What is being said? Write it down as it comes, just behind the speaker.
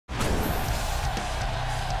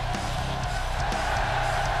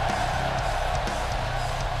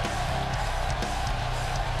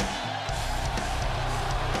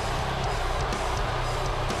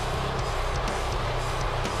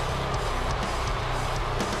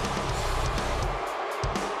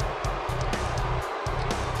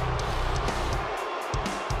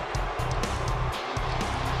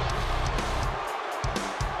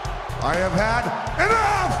I have had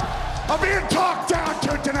enough of being talked down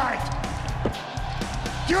to tonight.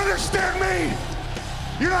 Do you understand me?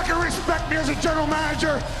 You're not gonna respect me as a general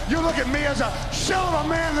manager. You look at me as a shell of a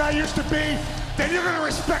man that I used to be. Then you're gonna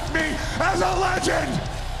respect me as a legend.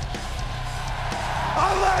 A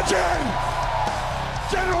legend.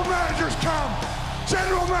 General managers come,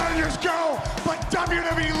 general managers go, but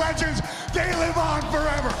WWE legends, they live on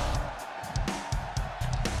forever.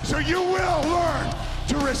 So you will learn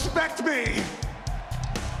to respect me,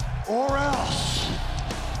 or else.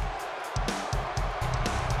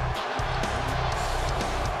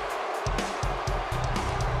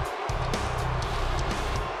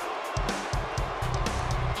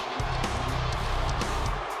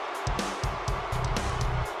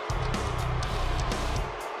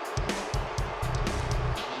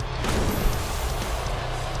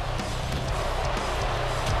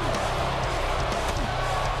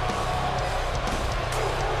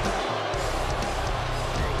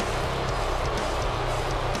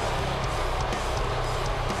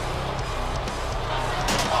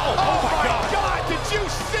 You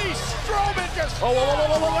see Strowman just... Oh, no.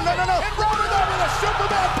 And Roman over the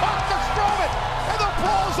Superman punch to Strowman. And the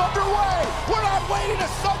brawl's underway. We're not waiting to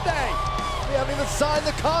Sunday. We haven't even signed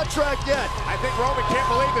the contract yet. I think Roman can't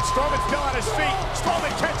believe that Strowman's still on his feet.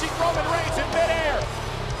 Strowman catching Roman Reigns in midair.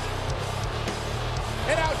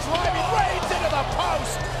 And out driving Reigns into the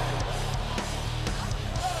post.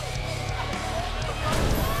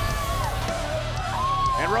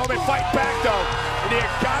 And Roman fight back though. And you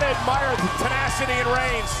gotta admire the tenacity in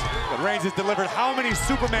Reigns. But Reigns has delivered how many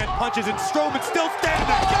Superman punches and Strowman still standing?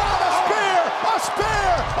 Oh my God, a spear! A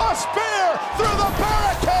spear! A spear through the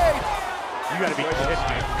barricade! You gotta be kidding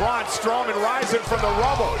me. Braun Strowman rising from the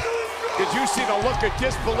rubble. Did you see the look of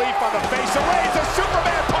disbelief on the face of Reigns? A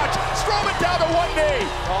Superman punch! Strowman down to one knee!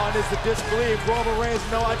 Braun is the disbelief. Roman Reigns,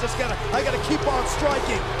 no, I gotta keep on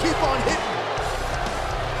striking, keep on hitting.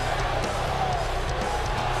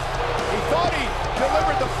 He thought he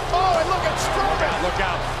delivered the... Oh, and look at Strowman! Look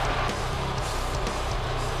out.